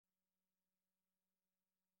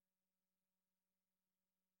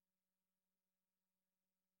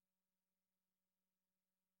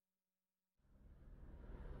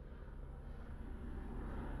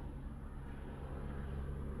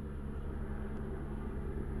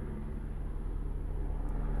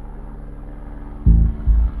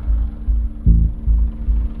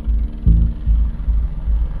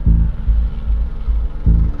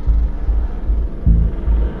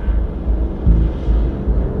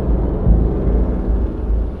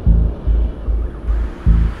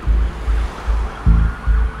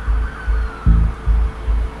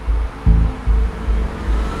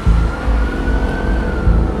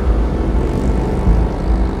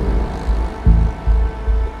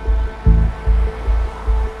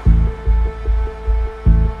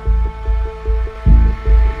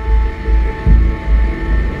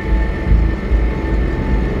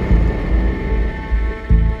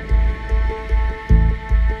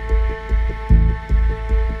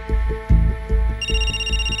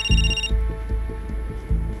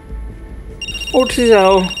उठ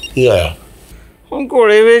जाओ। Yeah. हम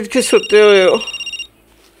घोड़े बेच के सुते हुए हो।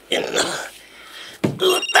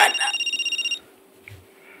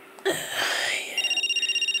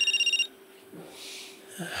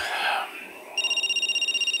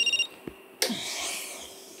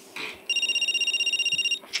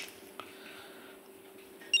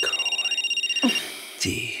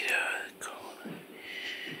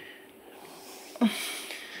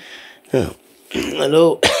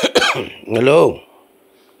 Hello. Hello.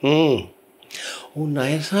 Oh,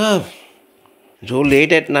 Nair Saab. So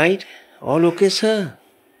late at night? All okay, sir?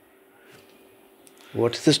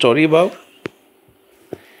 What's the story about?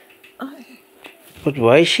 But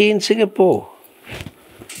why is she in Singapore?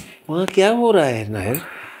 वहाँ क्या हो रहा है, Nair?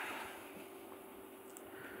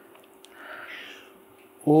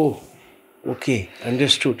 Oh, okay,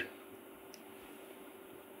 understood.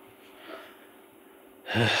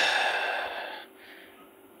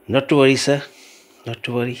 Not to worry, sir. Not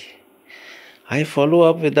to worry. I follow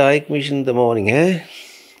up with the High Commission in the morning, eh?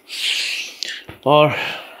 Or,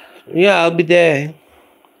 yeah, I'll be there.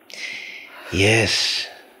 Yes.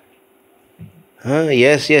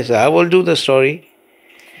 Yes, I will do the story.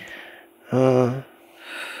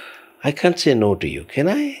 I can't say no to you, can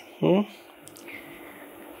I?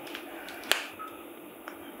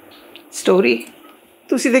 Story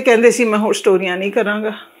ਤੁਸੀਂ ਤੇ ਕਹਿੰਦੇ ਸੀ ਮੈਂ ਹੋਰ ਸਟੋਰੀਆਂ ਨਹੀਂ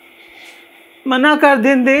ਕਰਾਂਗਾ। ਮਨਾ ਕਰ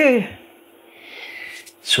ਦਿੰਦੇ।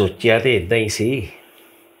 सोचा तो इदा ही सी,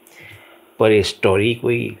 पर ये स्टोरी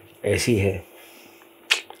कोई ऐसी है।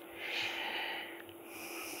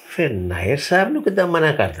 फिर नायर साहब ने कितना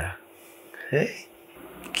मना करता है?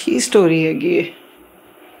 की स्टोरी हैगी ये?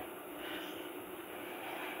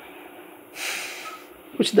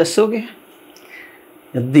 कुछ दसोगे?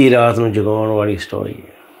 अद्धी रात में जगाने वाली स्टोरी है।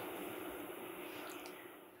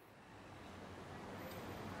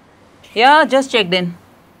 Yeah, just checked in.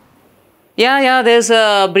 Yeah, there's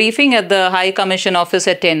a briefing at the High Commission office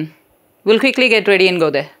at 10. We'll quickly get ready and go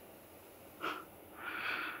there.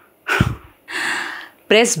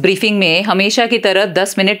 Press briefing में हमेशा की तरह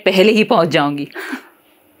 10 मिनट पहले ही पहुंच जाऊंगी।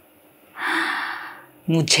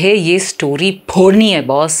 मुझे ये स्टोरी फोड़नी है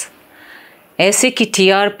बॉस, ऐसे कि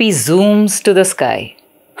TRP zooms to the sky।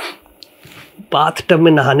 Bath tub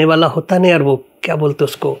में नहाने वाला होता नहीं यार, वो क्या बोलते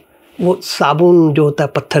उसको, वो साबुन जो होता है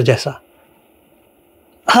पत्थर जैसा।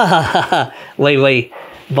 हाँ, वही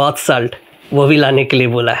बाथ साल्ट, वो भी लाने के लिए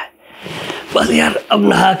बोला है। बस यार अब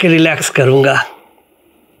नहा के रिलैक्स करूँगा।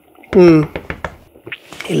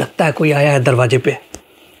 ये लगता है कोई आया है दरवाजे पे।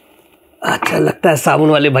 अच्छा, लगता है साबुन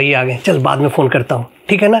वाले भाई आ गए। चल बाद में फ़ोन करता हूँ,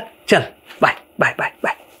 ठीक है ना? चल बाय।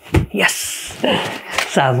 यस,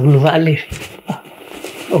 साबुन वाले।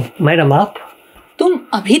 ओह मैडम, आप? तुम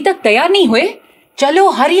अभी तक तैयार नहीं हुए? चलो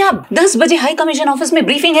हरी आप, 10 बजे हाई कमीशन ऑफिस में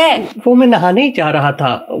ब्रीफिंग है। वो मैं नहाने ही जा रहा था,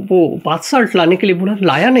 वो बाथ साल्ट लाने के लिए बोला,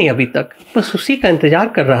 लाया नहीं अभी तक, बस उसी का इंतजार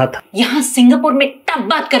कर रहा था। यहाँ सिंगापुर में टब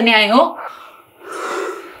बात करने आए हो?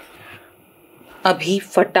 अभी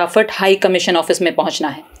फटाफट हाई कमीशन ऑफिस में पहुंचना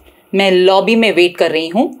है। मैं लॉबी में वेट कर रही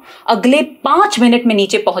हूँ, अगले 5 मिनट में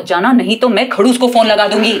नीचे पहुंच जाना, नहीं तो मैं खड़ूस को फोन लगा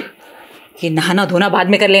दूंगी। ये नहाना धोना बाद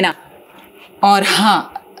में कर लेना, और हाँ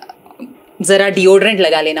जरा डिओड्रेंट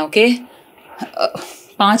लगा लेना, ओके?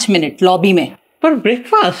 5 मिनट लॉबी में। पर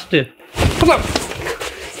ब्रेकफास्ट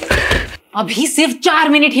अभी सिर्फ 4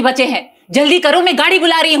 मिनट ही बचे हैं, जल्दी करो, मैं गाड़ी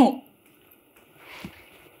बुला रही हूं।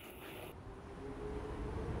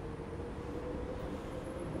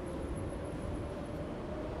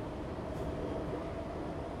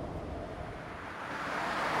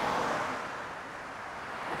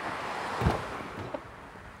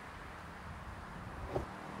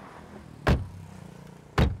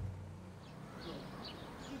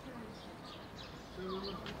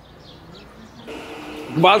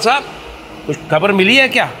 इकबाल साहब, कुछ खबर मिली है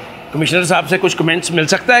क्या? कमिश्नर साहब से कुछ कमेंट्स मिल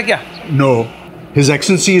सकता है क्या? No, His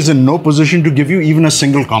Excellency is in no position to give you even a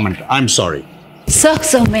single comment. I'm sorry.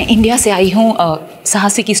 Sir मैं इंडिया से आई हूँ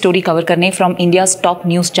साहसी की स्टोरी कवर करने from India's top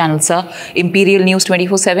news channel sir, imperial news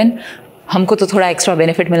 24/7। हमको तो थोड़ा एक्स्ट्रा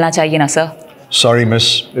बेनिफिट मिलना चाहिए ना sir. Sorry, miss.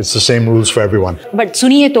 It's the same rules for everyone. But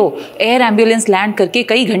सुनिए तो, एयर एम्बुलेंस लैंड करके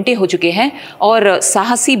कई घंटे हो चुके हैं और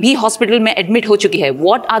साहसी भी हॉस्पिटल में एडमिट हो चुकी है।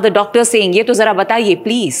 What are the doctors saying? ये तो जरा बताइए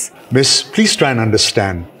please. Miss, please try and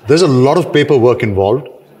understand. There's a lot of paperwork involved.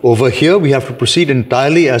 Over here, we have to proceed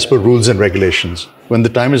entirely as per rules and regulations. When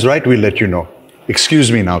the time is right, we'll let you know.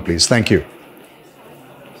 Excuse me now, please. Thank you.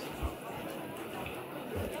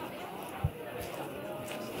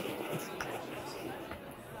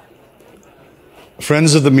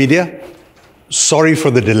 Friends of the media, sorry for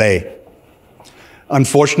the delay.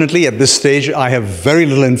 Unfortunately, at this stage, I have very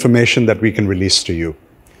little information that we can release to you.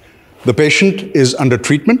 The patient is under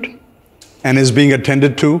treatment and is being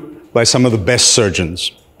attended to by some of the best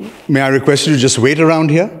surgeons. May I request you to just wait around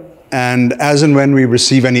here, and as and when we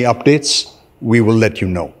receive any updates, we will let you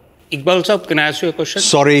know. Iqbal sir, can I ask you a question?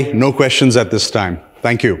 Sorry, no questions at this time.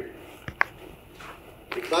 Thank you.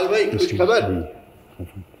 Iqbal भाई, कुछ खबर?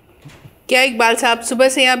 क्या इकबाल साहब सुबह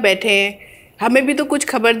से यहाँ बैठे हैं? हमें भी तो कुछ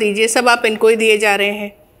खबर दीजिए, सब आप इनको ही दिए जा रहे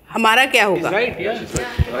हैं, हमारा क्या होगा?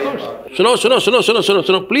 सुनो सुनो सुनो सुनो सुनो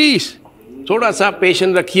सुनो प्लीज, थोड़ा सा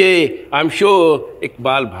पेशेंस रखिए। आई एम श्योर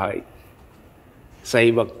इकबाल भाई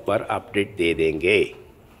सही वक्त पर अपडेट दे देंगे।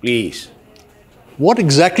 Please. What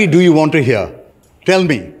exactly do you want to hear? Tell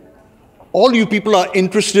me. All you people are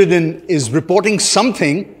interested in is reporting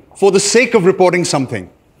something for the sake of reporting something,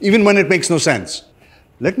 even when it makes no sense.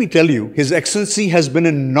 Let me tell you, His Excellency has been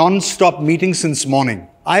in non-stop meetings since morning.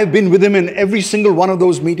 I have been with him in every single one of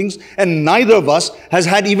those meetings, and neither of us has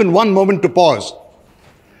had even one moment to pause.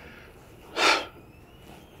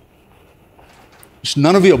 It's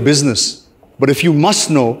none of your business. But if you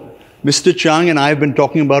must know, Mr. Chang and I have been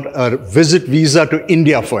talking about a visit visa to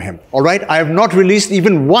India for him. All right? I have not released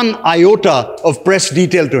even one iota of press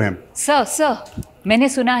detail to him. Sir मैंने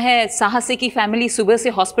सुना है साहसी की family सुबह से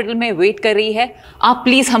hospital में wait कर रही है। आप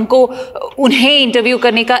प्लीज हमको उन्हें इंटरव्यू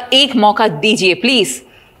करने का एक मौका दीजिए प्लीज।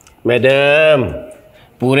 मैडम,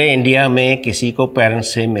 पूरे इंडिया में किसी को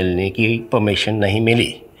पेरेंट्स से मिलने की परमिशन नहीं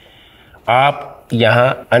मिली। आप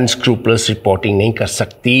यहाँ अनस्क्रूपलस रिपोर्टिंग नहीं कर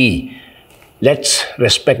सकती। Let's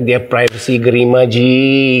respect there privacy Garima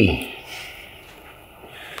ji.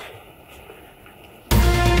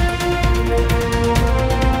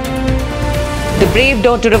 The brave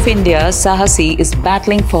daughter of India, Saahasi, is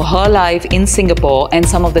battling for her life in Singapore, and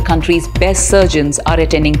some of the country's best surgeons are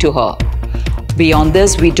attending to her. Beyond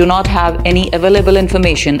this, we do not have any available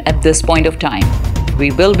information at this point of time. We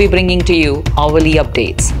will be bringing to you hourly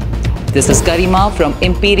updates. This is Garima from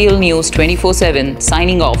Imperial News 24/7,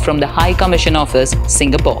 signing off from the High Commission Office,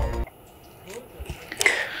 Singapore.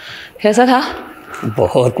 कैसा था?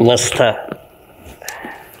 बहुत मस्त था।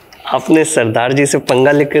 आपने सरदार जी से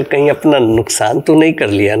पंगा लेकर कहीं अपना नुकसान तो नहीं कर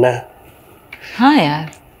लिया ना? हाँ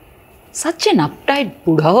यार, सच एन अपटाइट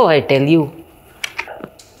बूढ़ा हो, आई टेल यू।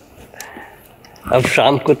 अब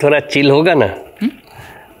शाम को थोड़ा चिल होगा ना?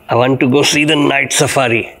 I want to go see the night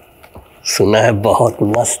safari. सुना है बहुत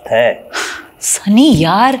मस्त है। सनी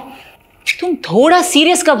यार, तुम थोड़ा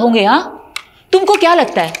सीरियस कब होंगे? हाँ, तुमको क्या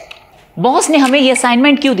लगता है बॉस ने हमें ये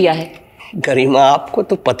असाइनमेंट क्यों दिया है? गरिमा, आपको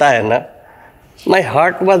तो पता है ना, my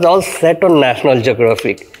heart was all set on national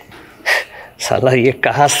geographic. साला ये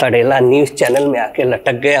कहाँ सड़ेला न्यूज़ चैनल में आके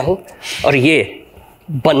लटक गया हूँ और ये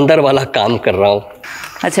बंदर वाला काम कर रहा हूँ।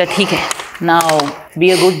 अच्छा ठीक है, now be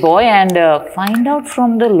a good boy and find out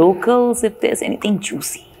from the locals if there is anything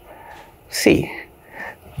juicy. C,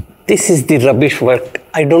 this is the rubbish work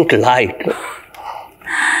I don't like.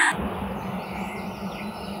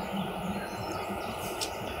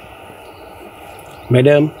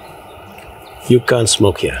 Madam, you can't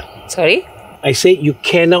smoke here. Sorry? I say you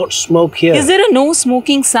cannot smoke here. Is there a no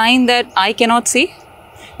smoking sign that I cannot see?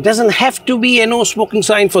 It doesn't have to be a no smoking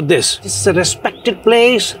sign for this. This is a respected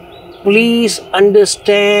place. Please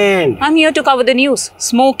understand. I'm here to cover the news.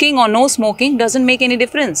 Smoking or no smoking doesn't make any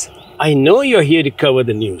difference. I know you're here to cover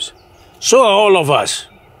the news. So are all of us.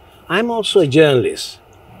 I'm also a journalist.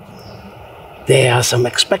 There are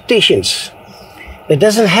some expectations. There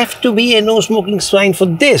doesn't have to be a no smoking sign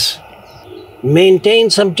for this. Maintain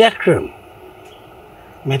some decorum.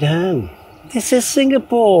 Madam, this is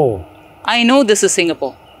Singapore. I know this is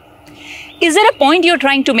Singapore. Is there a point you're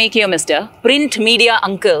trying to make here, Mr. Print Media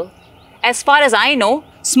Uncle? As far as I know,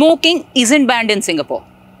 smoking isn't banned in Singapore.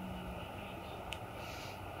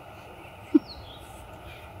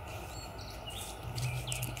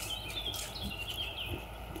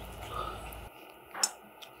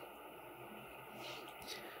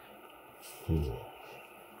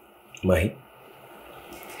 Mahi,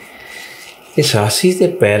 ये सासी के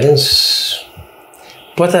parents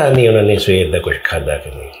पता नहीं उन्होंने सवेर का कुछ खादा कि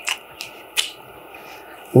नहीं।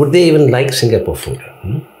 Would they even like Singapore food?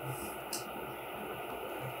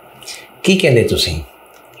 की कहते तुसी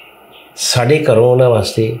साढ़े घरों उन्होंने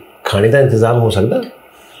वास्ते खाने का इंतजाम हो सकता?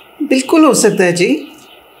 बिल्कुल हो सकता है जी,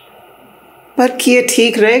 पर कि ये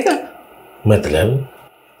ठीक रहेगा?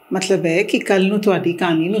 मतलब है कि कल नूं तुहाडी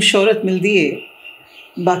कहानी नूं शोहरत मिलदी है,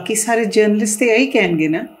 बाकी सारे जर्नलिस्ट तो यही कहेंगे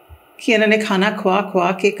ना कि इन्होंने खाना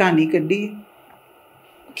खुआ के कहानी कड्डी है।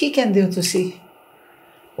 की कहंदे हो तुसी?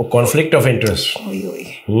 वो conflict of interest.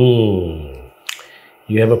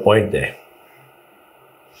 You have a point there.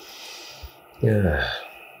 Yeah.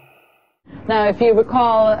 Now, if you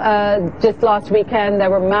recall, just last weekend there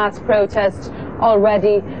were mass protests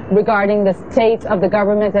already regarding the state of the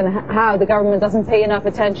government and how the government doesn't pay enough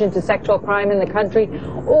attention to sexual crime in the country.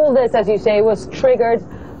 All this, as you say, was triggered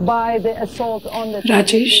by the assault on the...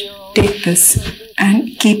 Rajesh, take this and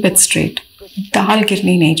keep it straight. Dal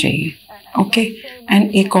girni nahi chahiye. Okay?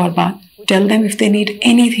 And ek aur baat. Tell them if they need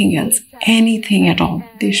anything else, anything at all,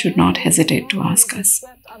 they should not hesitate to ask us.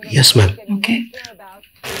 Yes, ma'am. Okay?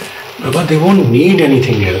 Baba, they won't need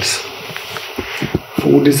anything else.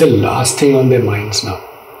 Food is the last thing on their minds now.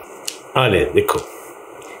 आले देखो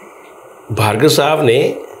भार्गव साहब ने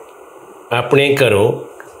अपने घरों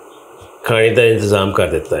खाने का इंतजाम कर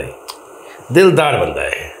देता है दिलदार बंदा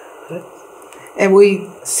है वही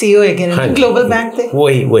सीईओ है क्या ग्लोबल बैंक थे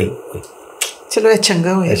वही चलो ये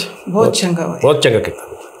चंगा हुआ बहुत चंगा हुआ बहुत चंगा किया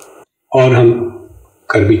और हम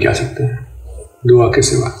कर भी क्या सकते हैं दुआ के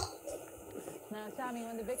सिवा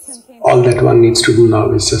all that one needs to do now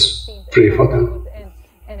is just pray for them.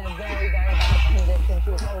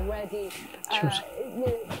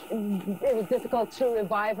 It was difficult to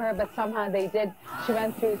revive her, but somehow they did. She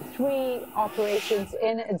went through 3 operations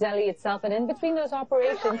in Delhi itself, and in between those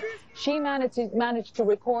operations, she managed to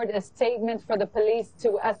record a statement for the police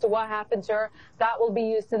as to what happened to her. That will be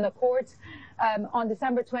used in the courts on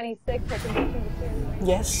December 26th.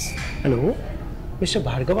 Yes. Hello, Mr.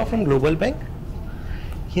 Bhargava from Global Bank.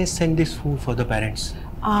 He has sent this food for the parents.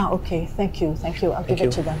 Okay. Thank you. I'll give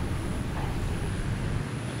it to them.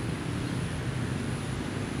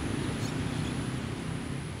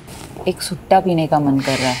 एक सुट्टा पीने का मन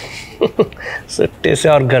कर रहा है सुट्टे से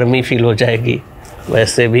और गर्मी फील हो जाएगी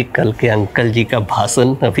वैसे भी कल के अंकल जी का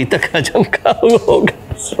भाषण अभी तक हजम का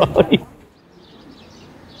होगा सॉरी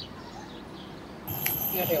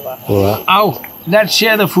आओ लेट्स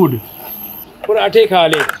शेयर द फूड पराठे खा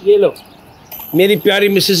ले ये लो मेरी प्यारी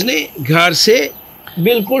मिसेस ने घर से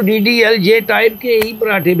बिल्कुल DDLJ टाइप के ही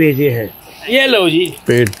पराठे भेजे हैं ये लो जी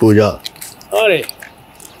पेट पूजा अरे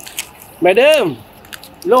मैडम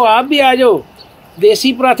लो आप भी आ जाओ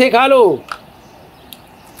देसी पराठे खा लो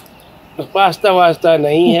पास्ता वास्ता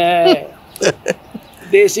नहीं है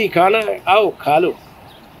देसी खाना आओ खा लो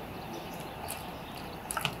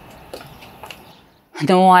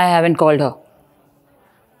No, I haven't called her.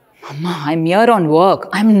 Mama, I'm here on work.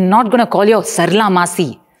 I'm not gonna call your Sarla Masi.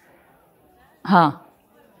 हाँ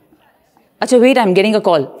अच्छा wait, I'm getting a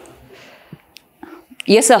call.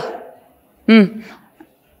 Yes, sir.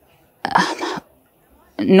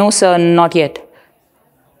 No, sir, not yet.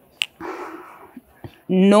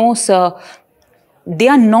 No, sir. They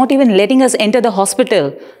are not even letting us enter the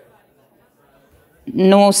hospital.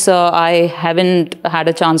 No, sir, I haven't had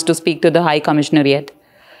a chance to speak to the High Commissioner yet.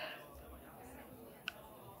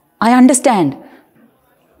 I understand.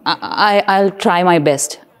 I'll try my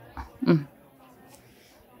best.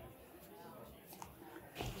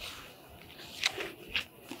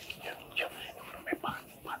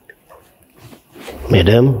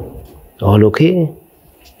 Madam, all okay?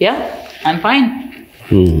 Yeah, I'm fine.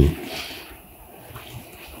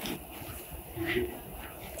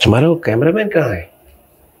 हमारा वो cameraman कहाँ है?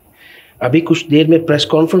 अभी कुछ देर में press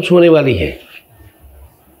conference होने वाली है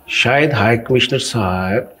शायद हाई कमिश्नर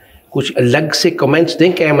साहब कुछ अलग से कमेंट्स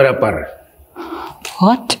दें कैमरा पर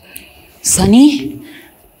What? सनी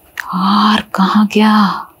यार कहाँ गया?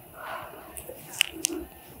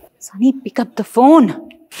 Sunny pick up the phone.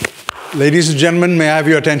 Ladies and gentlemen, may I have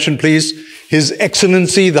your attention, please? His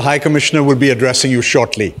Excellency, the High Commissioner, will be addressing you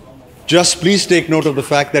shortly. Just please take note of the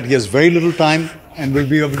fact that he has very little time and will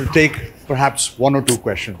be able to take perhaps 1 or 2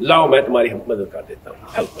 questions. लाओ मैं तुम्हारी मदद कर देता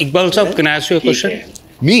हूँ. Iqbal sir, can I ask you a question?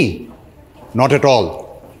 Me? Not at all.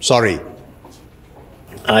 Sorry.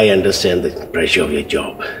 I understand the pressure of your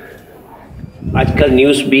job. आजकल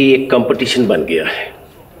news भी एक कंपटीशन बन गया है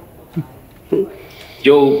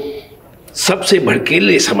जो सबसे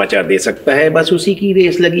भड़कीले समाचार दे सकता है बस उसी की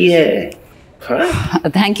रेस लगी है.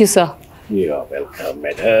 Thank you, sir. You are welcome,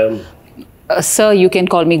 madam. Sir, you can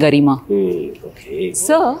call me Garima. Okay.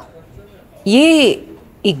 Sir, ये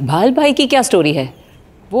इकबाल भाई की क्या स्टोरी है?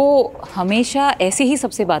 वो हमेशा ऐसे ही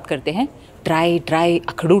सबसे बात करते हैं, dry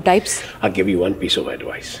अखड़ू types. I'll give you one piece of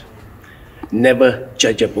advice. Never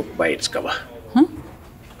judge a book by its cover.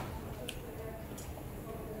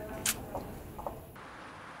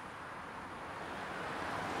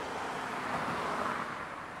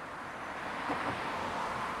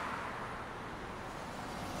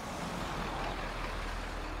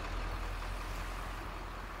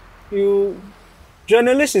 You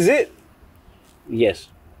journalist, is it? Yes.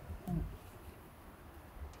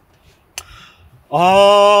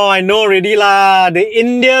 Oh, I know already lah. The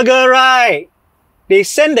India girl, right? They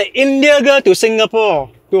sent the India girl to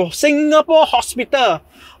Singapore. to Singapore hospital.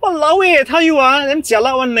 Walao I tell you them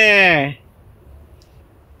jialat one ne.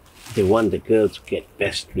 They want the girl to get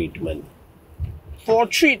best treatment. For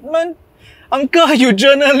treatment? Uncle, you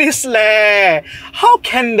journalist leh. How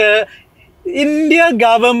can the India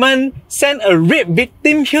government send a rape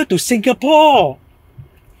victim here to Singapore?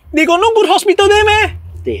 They got no good hospital there, meh?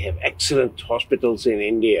 They have excellent hospitals in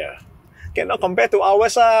India. Cannot compare to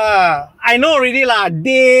ours. I know already lah.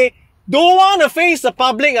 They don't want to face the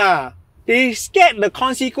public. They scared the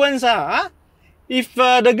consequence. If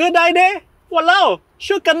the girl die there, walao,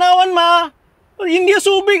 sure kena one ma. India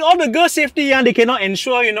so big, all the girl safety they cannot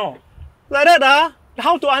ensure, you know. Like that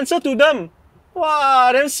how to answer to them?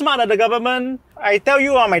 Wow, them smart the government. I tell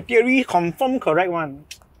you my theory confirm correct one.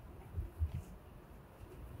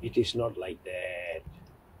 It is not like that.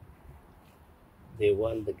 They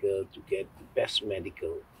want the girl to get the best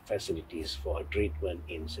medical facilities for her treatment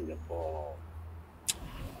in Singapore.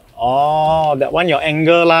 Oh, that one your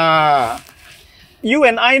anger lah. You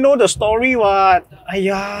and I know the story what.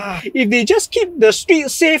 Aiya, if they just keep the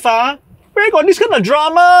streets safe where got this kind of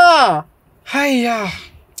drama? Aiya,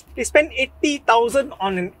 they spent 80,000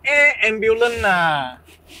 on an air ambulance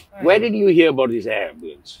Where did you hear about this air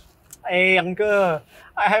ambulance? Hey uncle,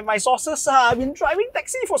 I have my sources. I've been driving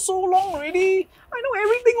taxi for so long already. I know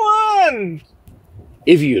everything one.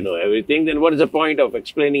 If you know everything, then what is the point of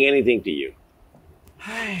explaining anything to you?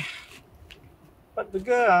 But the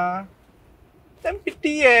girl, damn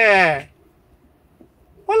pity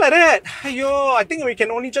Why like that? Aiyo, I think we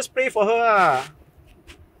can only just pray for her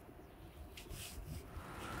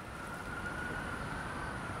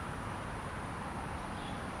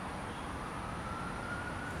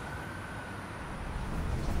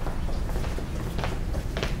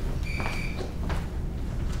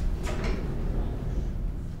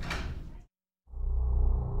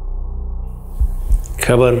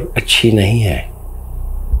खबर अच्छी नहीं है.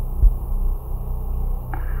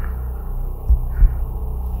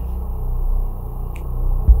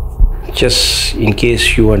 Just in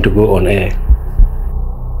case you want to go on air.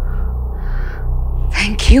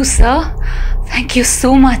 Thank you, sir. Thank you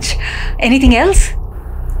so much. Anything else?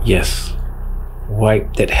 Yes.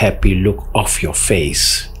 Wipe that happy look off your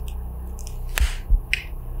face.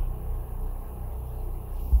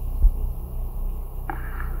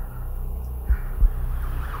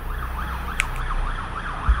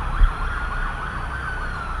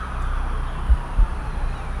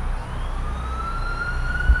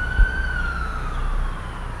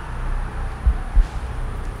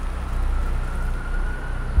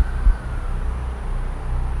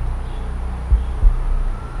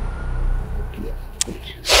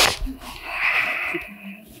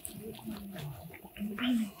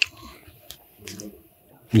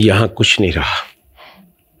 यहाँ कुछ नहीं रहा.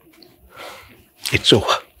 It's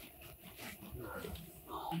over.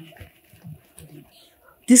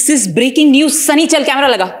 This is breaking news. Sunny चल camera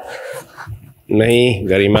लगा. नहीं,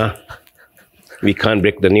 गरिमा. We can't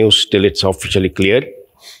break the news till it's officially cleared.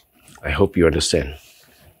 I hope you understand.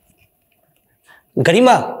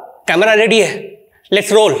 Garima, camera ready है.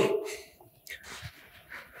 Let's roll.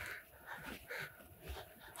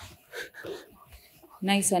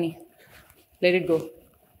 Nice, Sunny. Let it go.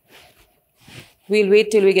 We'll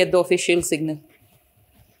wait till we get the official signal.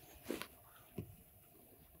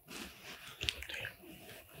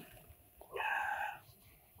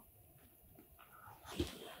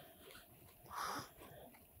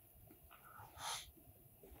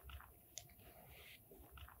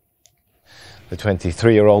 The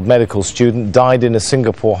 23-year-old medical student died in a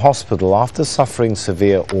Singapore hospital after suffering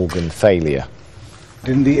severe organ failure.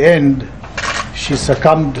 In the end, she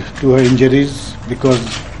succumbed to her injuries because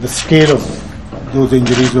the scale of those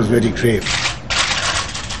injuries was very grave.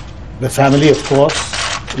 The family, of course,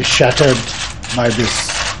 is shattered by this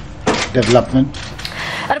development.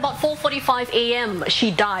 At about 4:45 a.m.,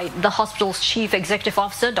 she died. The hospital's chief executive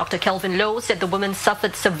officer, Dr. Kelvin Low, said the woman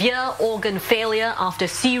suffered severe organ failure after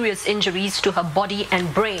serious injuries to her body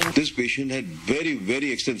and brain. This patient had very,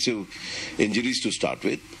 very extensive injuries to start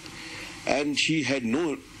with, and she had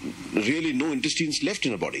really no intestines left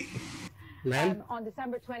in her body. On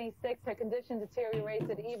December 26th, her condition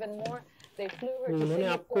deteriorated even more. They flew her to उन्होंने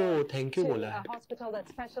आपको Singapore thank you to बोला a है hospital that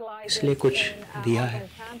specializes इसलिए कुछ in दिया organ है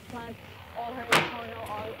transplant. all her internal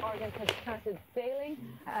organs had started failing.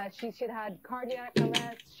 She'd had cardiac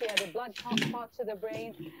arrest, she had a blood clot to the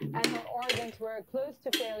brain, and her organs were close to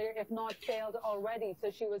failure, if not failed already.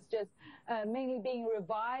 So she was just mainly being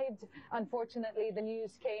revived. Unfortunately, the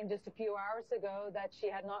news came just a few hours ago that she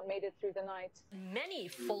had not made it through the night. Many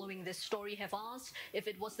following this story have asked if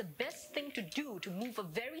it was the best thing to do to move a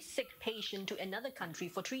very sick patient to another country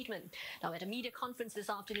for treatment. Now, at a media conference this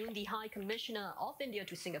afternoon, the High Commissioner of India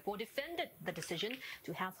to Singapore defended the decision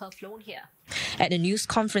to have her flown here. At a news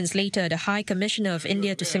conference later, the High Commissioner of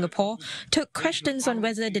India to Singapore took questions on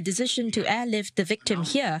whether the decision to airlift the victim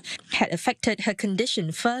here had affected her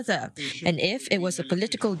condition further, and if it was a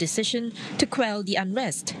political decision to quell the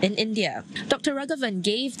unrest in India. Dr. Raghavan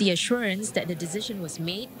gave the assurance that the decision was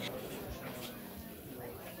made.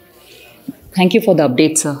 Thank you for the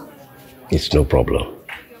update, sir. It's no problem.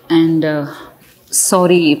 And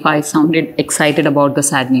sorry if I sounded excited about the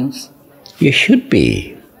sad news. You should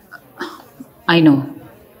be. I know.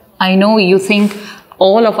 I know you think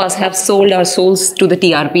all of us have sold our souls to the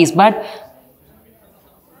TRPs, but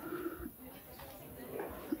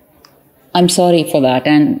I'm sorry for that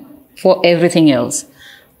and for everything else.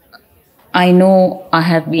 I know I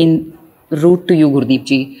have been rude to you, Gurdip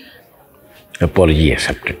ji. Apology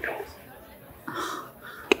accepted.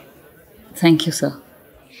 Thank you, sir.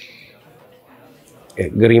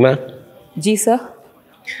 Garima ji sir.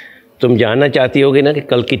 तुम जानना चाहती होगी ना कि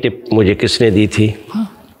कल की tip मुझे किसने दी थी? हाँ.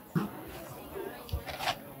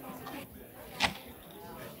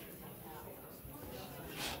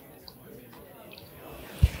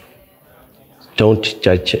 Don't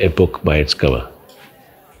judge a book by its cover.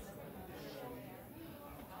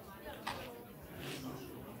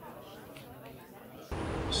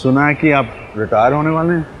 सुना है कि आप रिटायर होने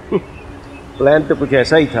वाले हैं? प्लान तो कुछ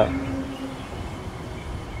ऐसा ही था,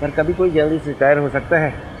 पर कभी कोई जल्दी से रिटायर हो सकता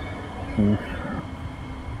है?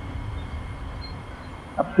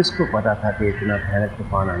 अब किसको पता था कि इतना भयानक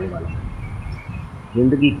तूफान आने वाला है?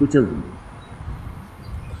 जिंदगी कुचल दी।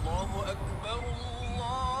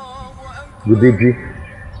 गुरदीप जी,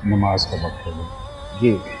 नमाज का वक्त हो गया।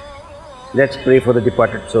 जी, let's pray for the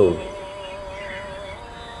departed soul.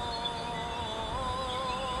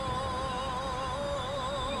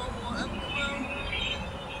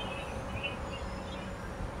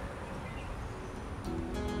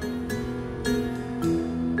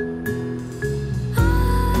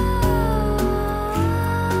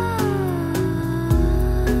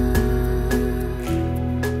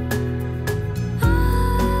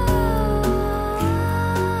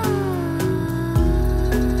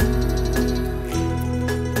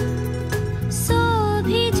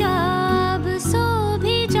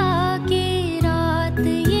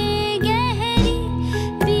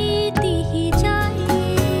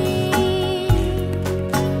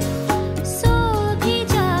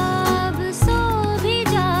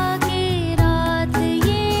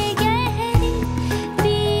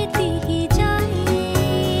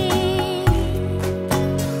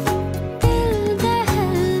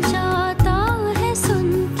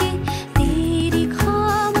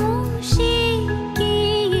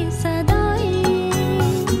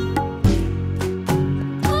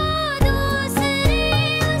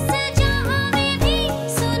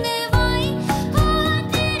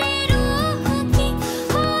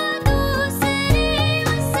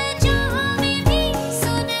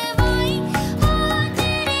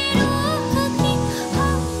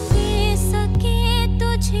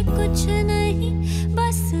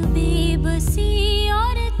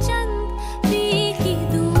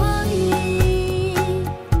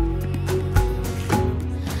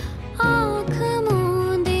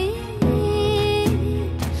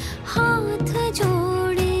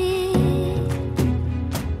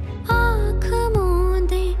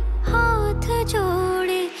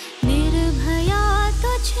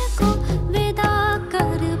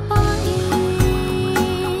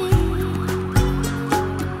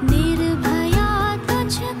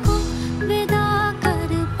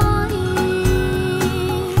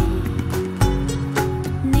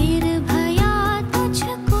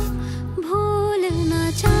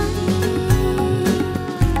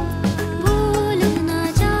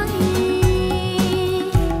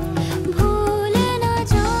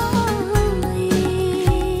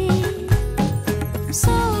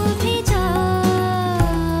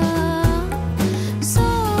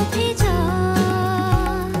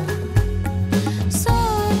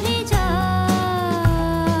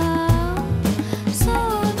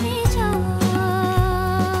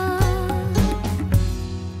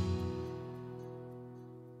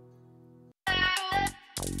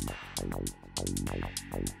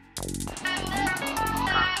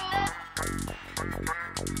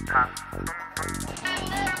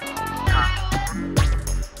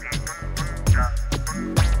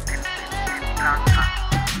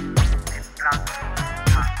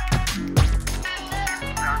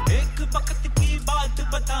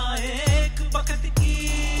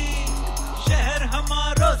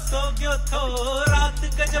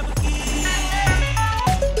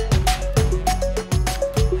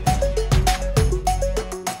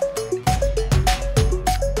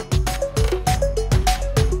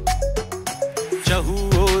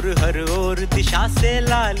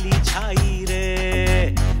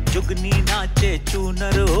 जुगनी नाचे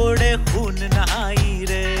चूनर ओढ़े खून नहाई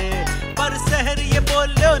रे, पर शहर ये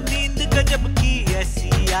बोलो नींद गजब की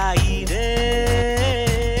ऐसी आई रे।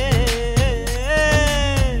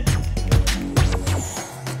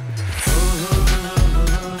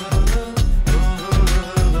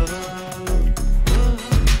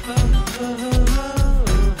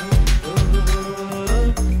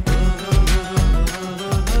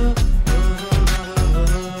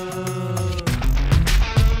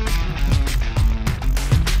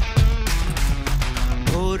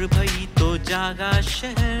 जागा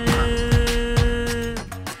शहर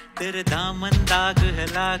तेरे दामन दाग है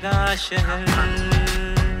लागा शहर,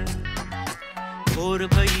 और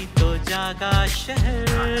भई तो जागा शहर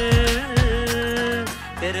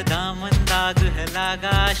तेरे दामन दाग है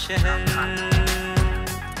लागा शहर,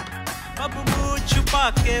 अब मुंह छुपा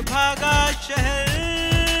के भागा शहर,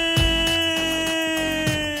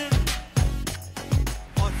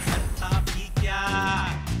 और करता भी क्या,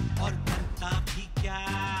 और करता भी क्या,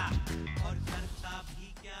 और करता भी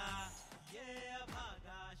क्या, ये